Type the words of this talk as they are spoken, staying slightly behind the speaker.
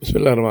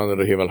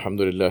Bismillahirrahmanirrahim.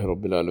 Alhamdulillahi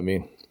Rabbil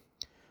Alameen.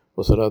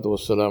 Wassalatu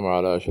wassalamu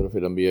ala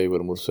ashrafil anbiya'i wal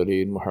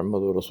mursaleen.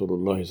 Muhammadu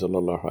Rasulullah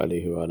sallallahu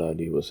alayhi wa ala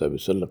alihi wa sahbihi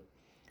sallam.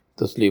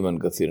 Tasliman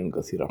kathiran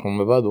kathira.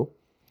 Amma ba'du.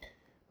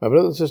 My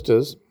brothers and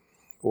sisters,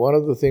 one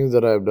of the things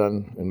that I've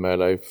done in my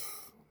life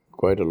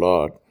quite a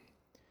lot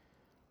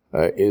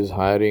is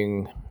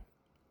hiring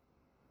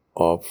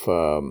of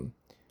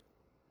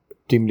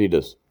team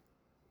leaders.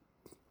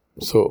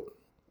 So,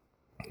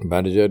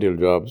 managerial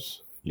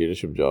jobs,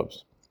 leadership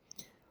jobs.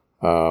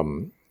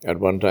 At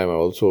one time, I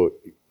also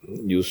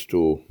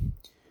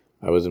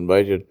I was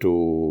invited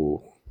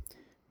to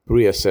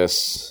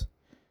pre-assess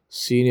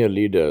senior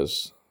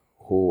leaders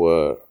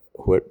who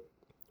had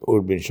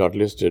been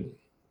shortlisted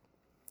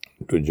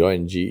to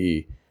join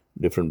GE,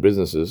 different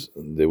businesses.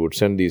 They would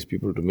send these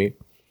people to me.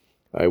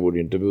 I would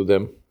interview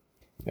them,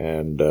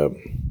 and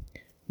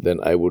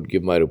then I would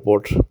give my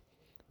report.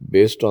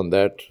 Based on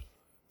that,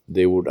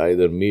 they would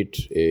either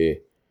meet the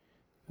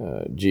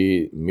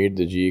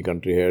GE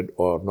country head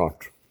or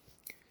not.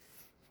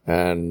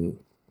 And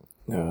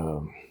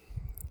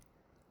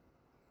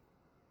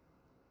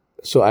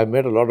so I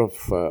met a lot of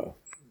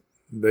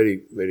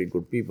very, very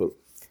good people,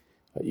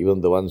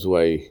 even the ones who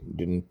I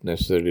didn't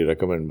necessarily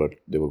recommend, but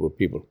they were good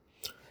people.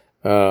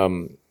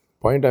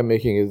 Point I'm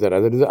making is that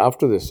as a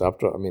result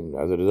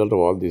of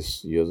all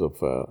these years of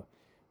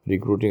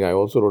recruiting, I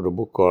also wrote a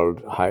book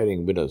called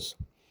Hiring Winners.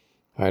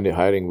 And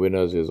Hiring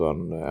Winners is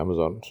on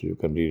Amazon, so you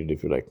can read it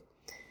if you like.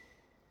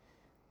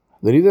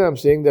 The reason I'm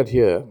saying that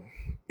here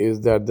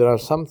is that there are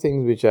some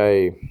things which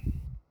in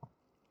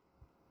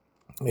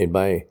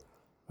my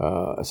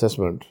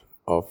assessment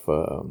of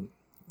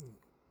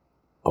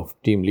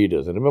team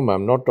leaders, and remember,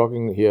 I'm not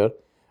talking here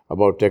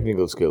about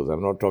technical skills.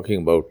 I'm not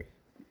talking about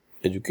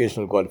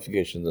educational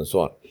qualifications and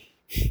so on.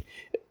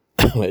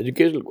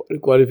 Educational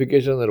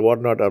qualifications and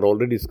whatnot are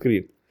already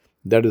screened.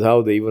 That is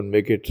how they even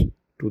make it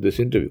to this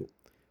interview.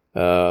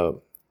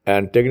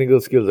 And technical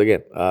skills,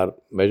 again, are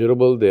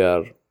measurable. They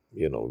are,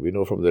 we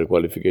know from their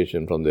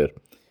qualification, from their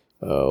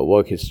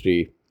work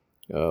history,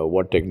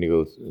 what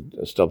technical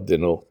stuff they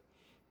know.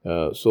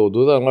 So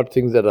those are not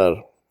things that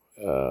are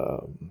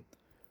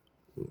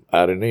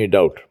in any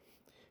doubt.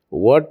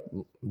 What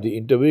the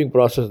interviewing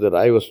process that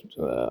I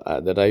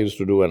used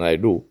to do and I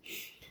do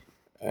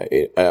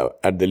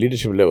at the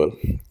leadership level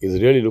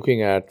is really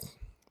looking at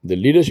the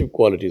leadership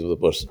qualities of the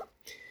person.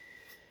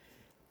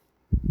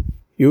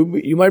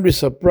 You might be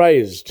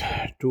surprised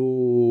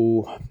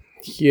to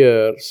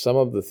hear some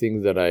of the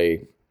things that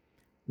I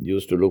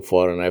used to look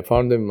for, and I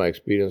found them in my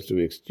experience to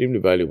be extremely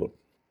valuable.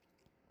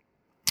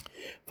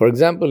 For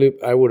example, if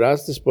I would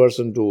ask this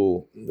person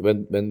to,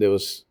 when they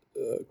was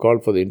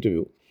called for the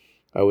interview,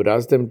 I would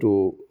ask them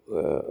to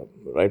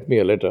write me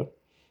a letter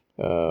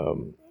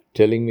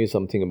telling me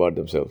something about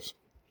themselves.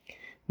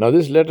 Now,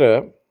 this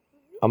letter,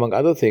 among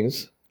other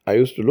things, I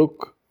used to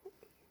look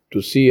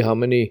to see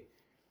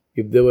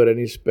if there were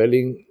any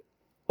spelling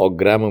or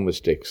grammar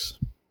mistakes.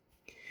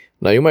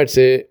 Now, you might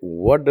say,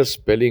 what does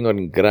spelling or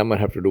grammar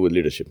have to do with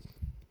leadership?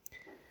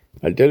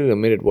 I'll tell you in a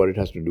minute what it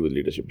has to do with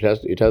leadership.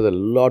 It has a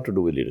lot to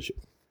do with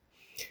leadership.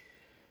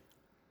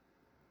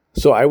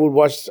 So I would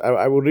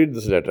read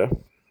this letter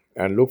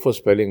and look for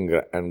spelling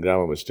and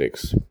grammar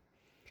mistakes.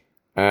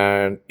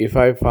 And if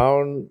I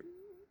found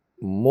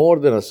more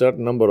than a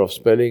certain number of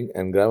spelling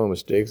and grammar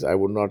mistakes, I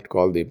would not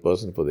call the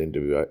person for the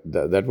interview.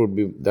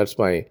 That's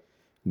my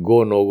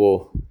go,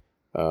 no-go,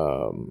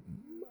 a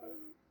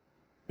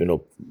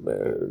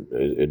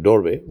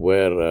doorway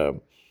where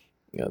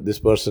this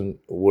person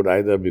would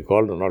either be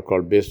called or not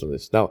called based on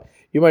this. Now,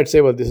 you might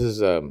say, well, this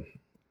is,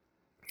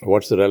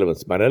 what's the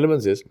relevance? My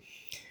relevance is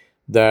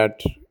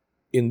that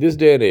in this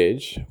day and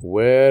age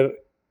where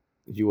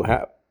you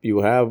have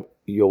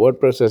your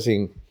word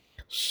processing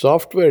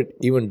software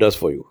even does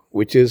for you,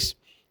 which is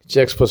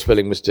checks for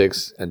spelling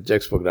mistakes and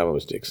checks for grammar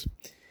mistakes.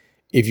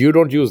 If you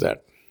don't use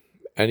that,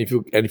 and if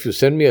you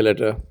send me a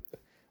letter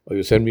or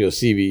you send me a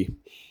CV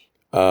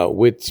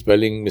with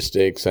spelling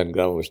mistakes and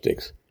grammar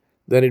mistakes,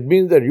 then it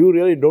means that you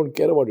really don't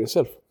care about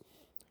yourself,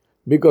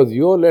 because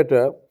your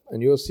letter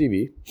and your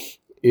CV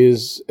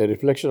is a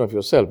reflection of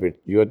yourself.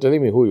 You are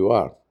telling me who you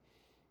are,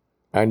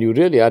 and you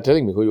really are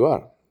telling me who you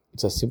are.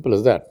 It's as simple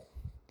as that.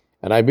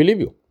 And I believe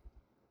you.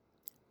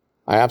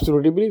 I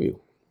absolutely believe you.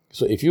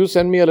 So if you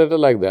send me a letter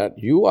like that,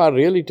 you are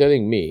really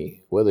telling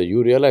me, whether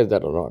you realize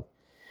that or not,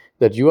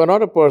 that you are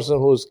not a person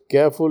who is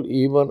careful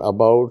even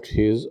about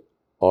his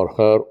or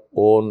her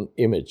own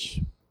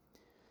image.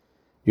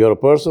 You are a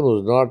person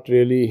who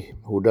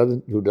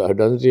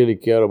doesn't really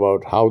care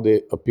about how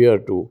they appear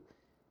to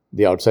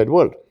the outside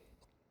world.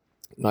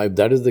 Now, if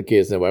that is the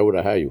case, then why would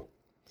I hire you?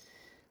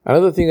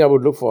 Another thing I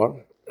would look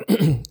for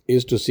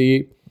is to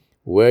see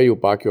where you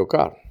park your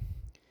car.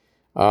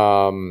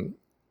 And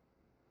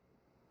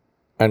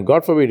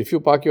God forbid, if you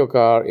park your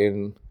car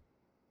in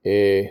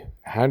a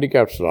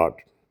handicapped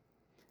slot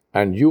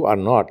and you are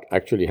not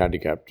actually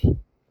handicapped,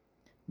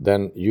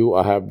 then you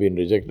have been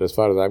rejected. As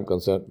far as I'm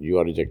concerned, you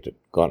are rejected.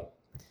 Gone.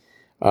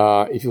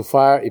 If you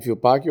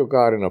park your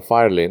car in a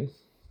fire lane,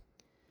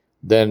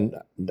 then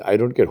I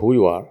don't care who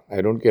you are,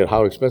 I don't care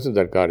how expensive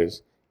that car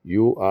is,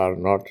 you are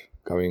not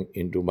coming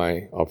into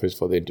my office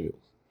for the interview.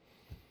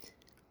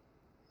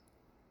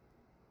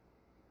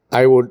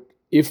 I would,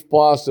 if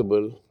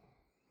possible,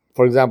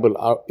 for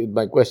example, in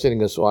my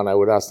questioning and so on, I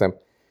would ask them,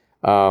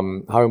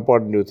 how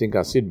important do you think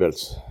are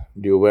seatbelts?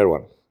 Do you wear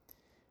one?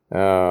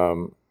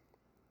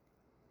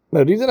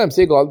 The reason I'm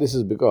saying all this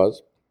is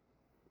because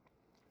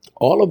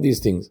all of these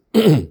things,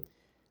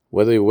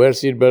 whether you wear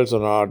seatbelts or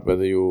not,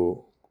 whether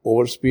you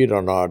overspeed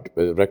or not,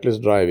 whether reckless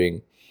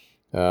driving,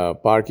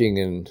 parking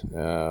in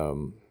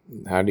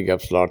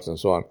handicap slots and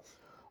so on,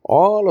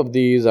 all of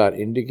these are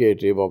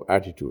indicative of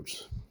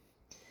attitudes.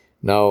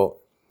 Now,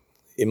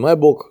 in my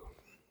book,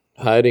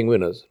 Hiring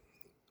Winners,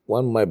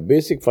 one of my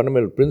basic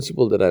fundamental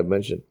principles that I've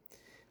mentioned,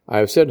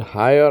 I've said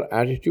hire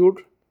attitude,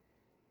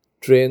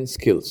 train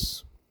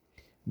skills.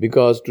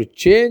 Because to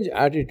change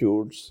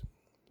attitudes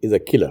is a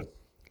killer.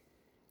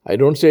 I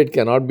don't say it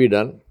cannot be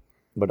done,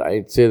 but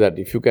I say that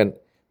if you can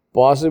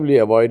possibly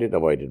avoid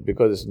it,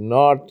 because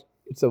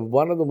it's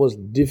one of the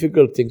most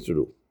difficult things to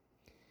do.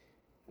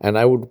 And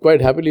I would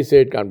quite happily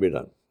say it can't be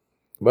done.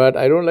 But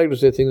I don't like to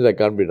say things that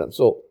can't be done,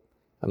 so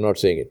I'm not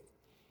saying it.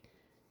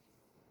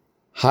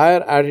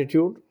 Higher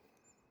attitude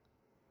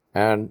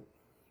and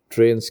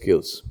train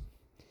skills.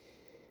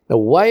 Now,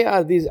 why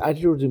are these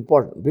attitudes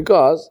important?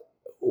 Because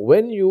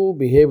when you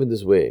behave in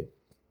this way,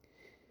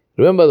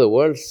 remember the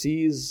world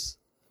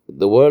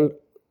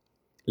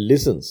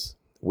listens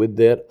with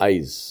their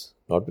eyes,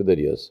 not with their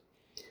ears.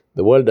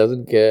 The world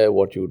doesn't care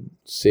what you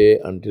say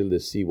until they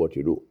see what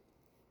you do.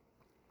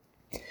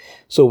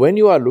 So when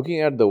you are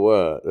looking at the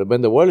world,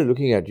 when the world is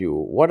looking at you,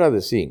 what are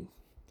they seeing?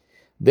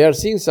 They are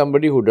seeing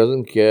somebody who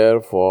doesn't care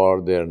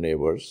for their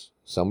neighbors,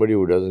 somebody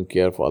who doesn't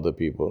care for other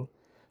people,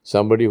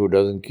 somebody who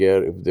doesn't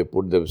care if they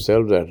put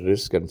themselves at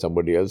risk and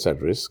somebody else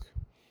at risk,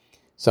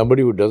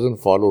 somebody who doesn't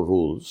follow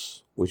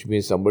rules, which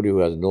means somebody who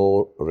has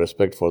no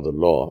respect for the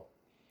law.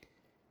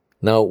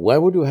 Now, why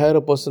would you hire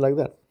a person like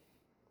that?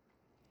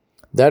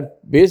 That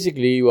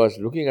basically you are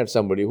looking at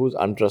somebody who's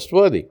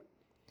untrustworthy.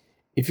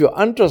 If you're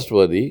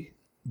untrustworthy,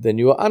 then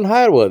you are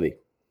unhireworthy.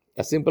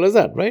 As simple as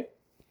that, right?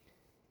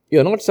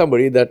 You're not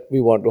somebody that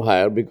we want to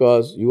hire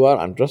because you are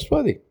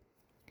untrustworthy.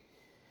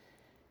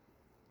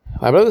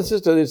 My brothers and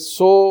sisters, it's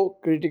so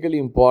critically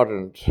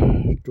important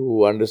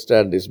to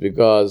understand this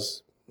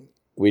because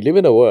we live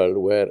in a world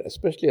where,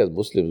 especially as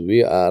Muslims,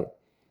 we are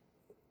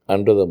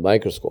under the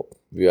microscope.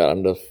 We are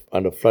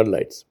under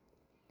floodlights.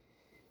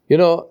 Let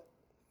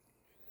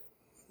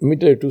me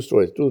tell you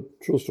two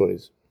true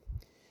stories.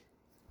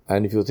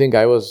 And if you think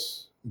I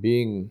was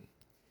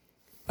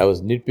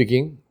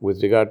nitpicking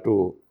with regard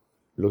to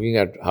looking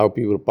at how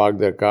people park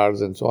their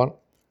cars and so on,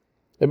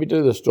 let me tell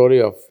you the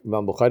story of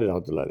Imam Bukhari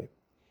rahmatullahi.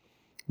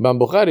 Imam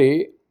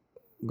Bukhari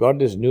got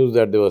this news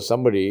that there was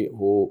somebody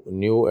who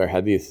knew a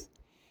hadith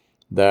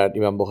that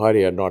Imam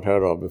Bukhari had not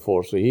heard of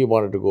before. So he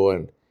wanted to go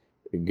and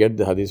get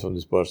the hadith from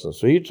this person.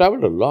 So he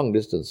traveled a long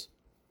distance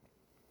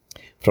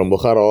from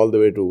Bukhara all the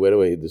way to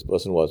wherever this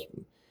person was,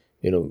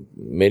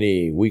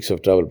 many weeks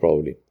of travel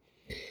probably.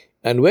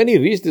 And when he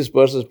reached this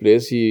person's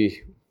place,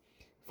 he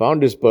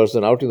found this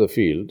person out in the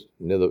field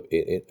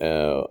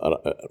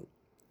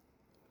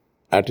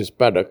at his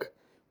paddock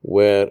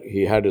where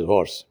he had his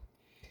horse.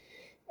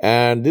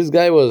 And this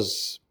guy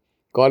was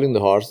calling the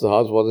horse. The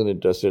horse wasn't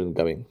interested in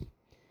coming.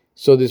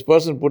 So this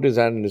person put his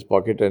hand in his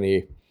pocket and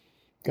he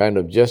kind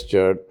of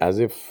gestured as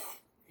if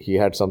he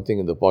had something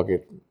in the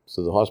pocket.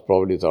 So the horse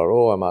probably thought,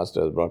 oh, my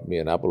master has brought me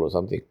an apple or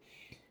something.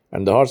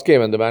 And the horse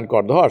came and the man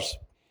caught the horse.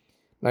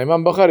 Now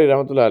Imam Bukhari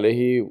rahmatullahi alayhi,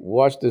 he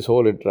watched this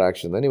whole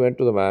interaction. Then he went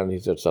to the man, he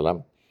said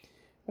salam.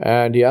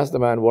 And he asked the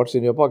man, what's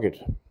in your pocket?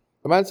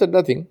 The man said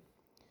nothing.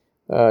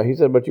 He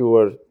said, but you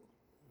were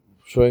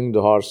showing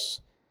the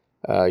horse,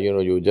 you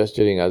were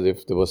gesturing as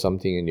if there was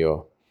something in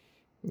your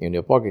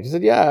pocket. He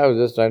said, yeah, I was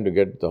just trying to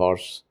get the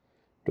horse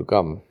to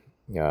come,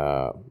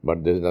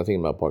 but there's nothing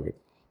in my pocket.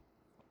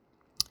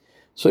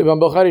 So Imam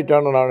Bukhari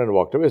turned around and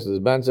walked away. So this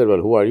man said,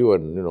 well, who are you?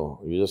 And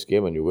you just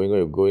came and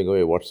you're going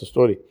away. What's the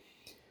story?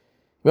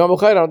 Imam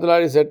Bukhari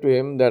rahmatullahi said to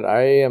him that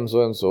I am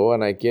so and so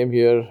and I came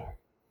here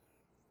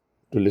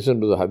to listen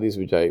to the hadith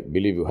which I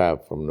believe you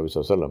have from Nabi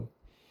Sallallahu Alaihi Wasallam.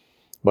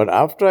 But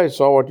after I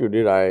saw what you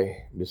did,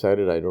 I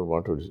decided I don't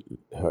want to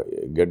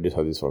get this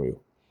hadith from you.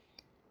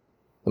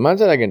 The man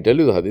said, I can tell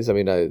you the hadith. I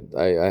mean,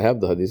 I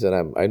have the hadith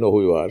and I know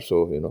who you are,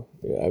 so,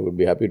 I would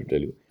be happy to tell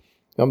you.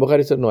 Imam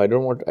Bukhari said, no, I do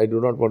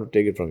not want to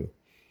take it from you.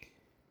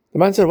 The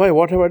man said, why?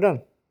 What have I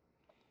done?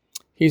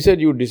 He said,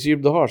 you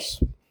deceived the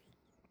horse.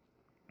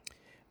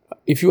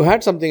 If you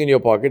had something in your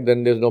pocket,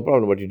 then there's no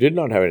problem, but you did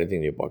not have anything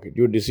in your pocket.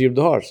 You deceived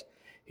the horse.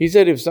 He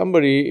said, if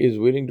somebody is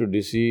willing to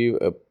deceive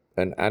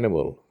an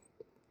animal,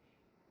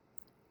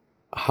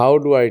 how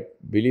do I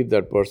believe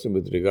that person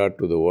with regard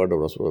to the word of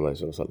Rasulullah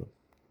Sallallahu Alaihi Wasallam?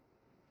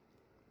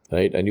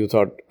 Right? And you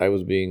thought I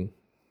was being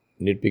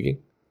nitpicking?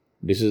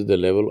 This is the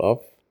level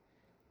of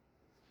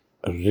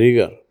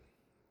rigor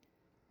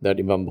that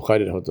Imam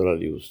Bukhari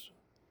rahmatullah used,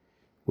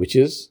 which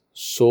is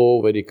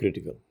so very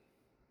critical.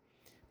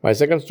 My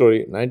second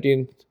story,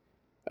 19th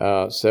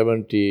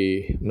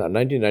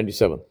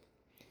 1997.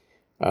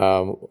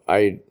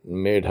 I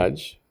made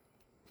Hajj.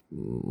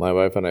 My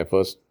wife and I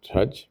first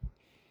Hajj.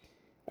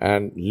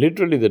 And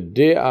literally the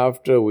day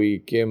after we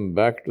came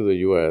back to the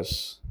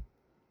US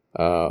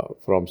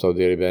from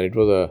Saudi Arabia, and it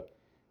was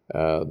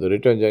the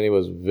return journey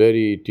was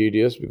very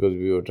tedious because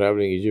we were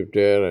traveling Egypt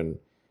Air and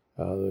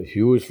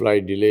huge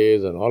flight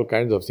delays and all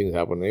kinds of things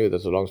happened. Anyway,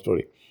 that's a long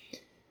story.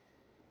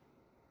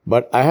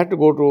 But I had to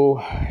go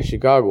to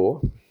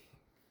Chicago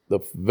the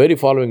very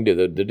following day.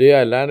 The day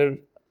I landed,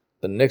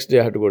 the next day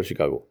I had to go to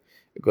Chicago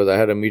because I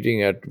had a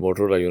meeting at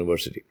Motorola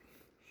University.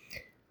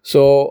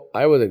 So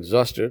I was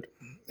exhausted.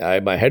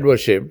 My head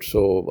was shaved,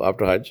 so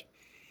after Hajj.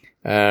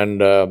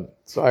 And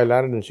so I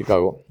landed in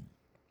Chicago.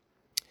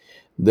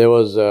 There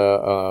was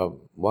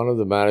one of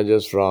the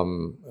managers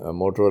from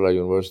Motorola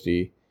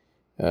University,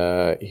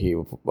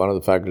 one of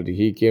the faculty,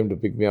 he came to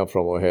pick me up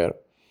from O'Hare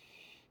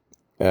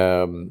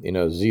in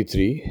a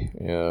Z3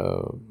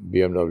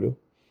 BMW.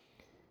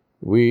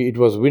 It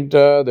was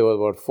winter, there was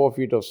about 4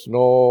 feet of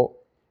snow.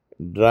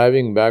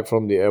 Driving back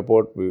from the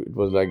airport, it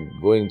was like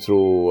going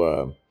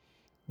through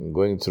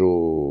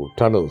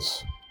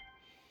tunnels.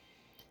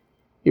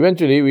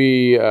 Eventually,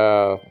 we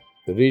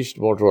reached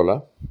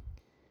Motorola,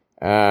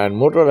 and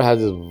Motorola has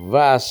this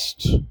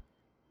vast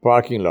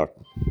parking lot.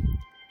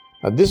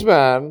 Now, this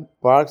man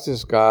parks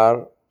his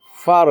car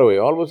far away,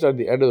 almost at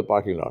the end of the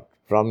parking lot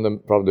from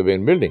the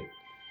main building.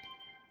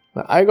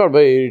 Now, I got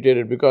very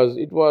irritated because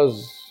it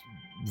was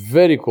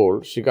very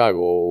cold,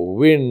 Chicago,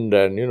 wind,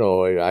 and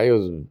I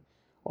was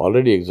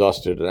already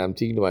exhausted, and I'm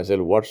thinking to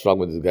myself, what's wrong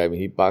with this guy? I mean,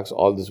 he parks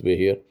all this way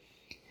here.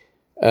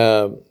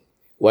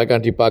 Why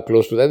can't he park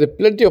close to that? There's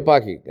plenty of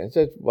parking. I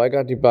said, why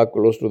can't he park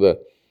close to the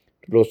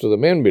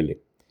main building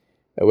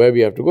where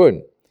we have to go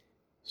in?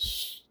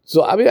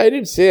 So, I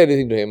didn't say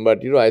anything to him,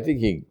 but, I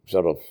think he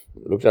sort of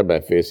looked at my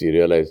face, he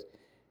realized.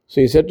 So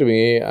he said to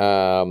me,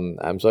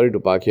 I'm sorry to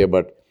park here,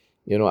 but,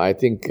 I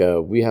think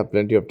we have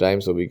plenty of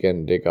time so we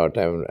can take our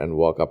time and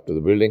walk up to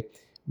the building.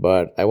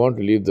 But I want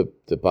to leave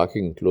the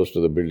parking close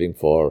to the building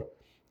for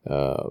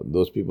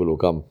those people who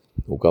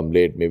come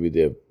late. Maybe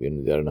they're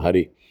in a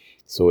hurry.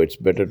 So it's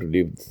better to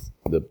leave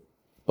the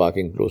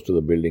parking close to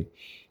the building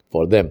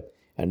for them.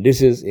 And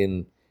this is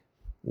in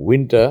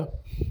winter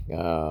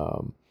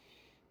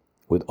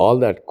with all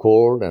that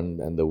cold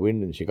and the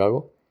wind in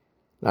Chicago.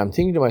 I'm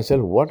thinking to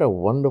myself, what a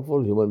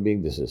wonderful human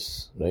being this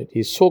is, right?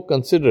 He's so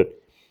considerate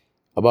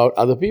about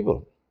other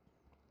people.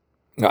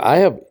 Now,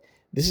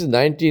 this is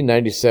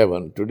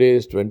 1997. Today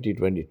is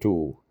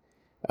 2022.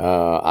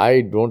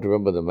 I don't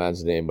remember the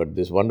man's name, but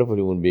this wonderful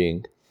human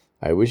being,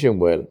 I wish him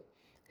well.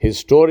 His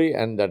story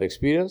and that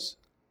experience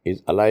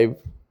is alive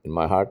in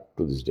my heart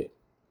to this day.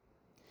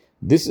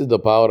 This is the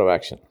power of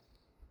action.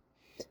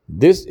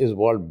 This is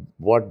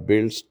what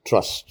builds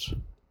trust.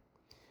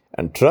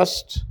 And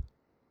trust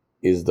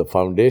is the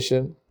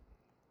foundation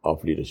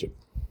of leadership.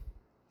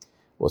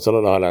 وصلى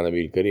الله على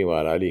نبي الكريم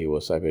وعلى آله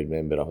وصحبه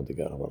أجمعين برحمتك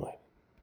يا رب العالمين.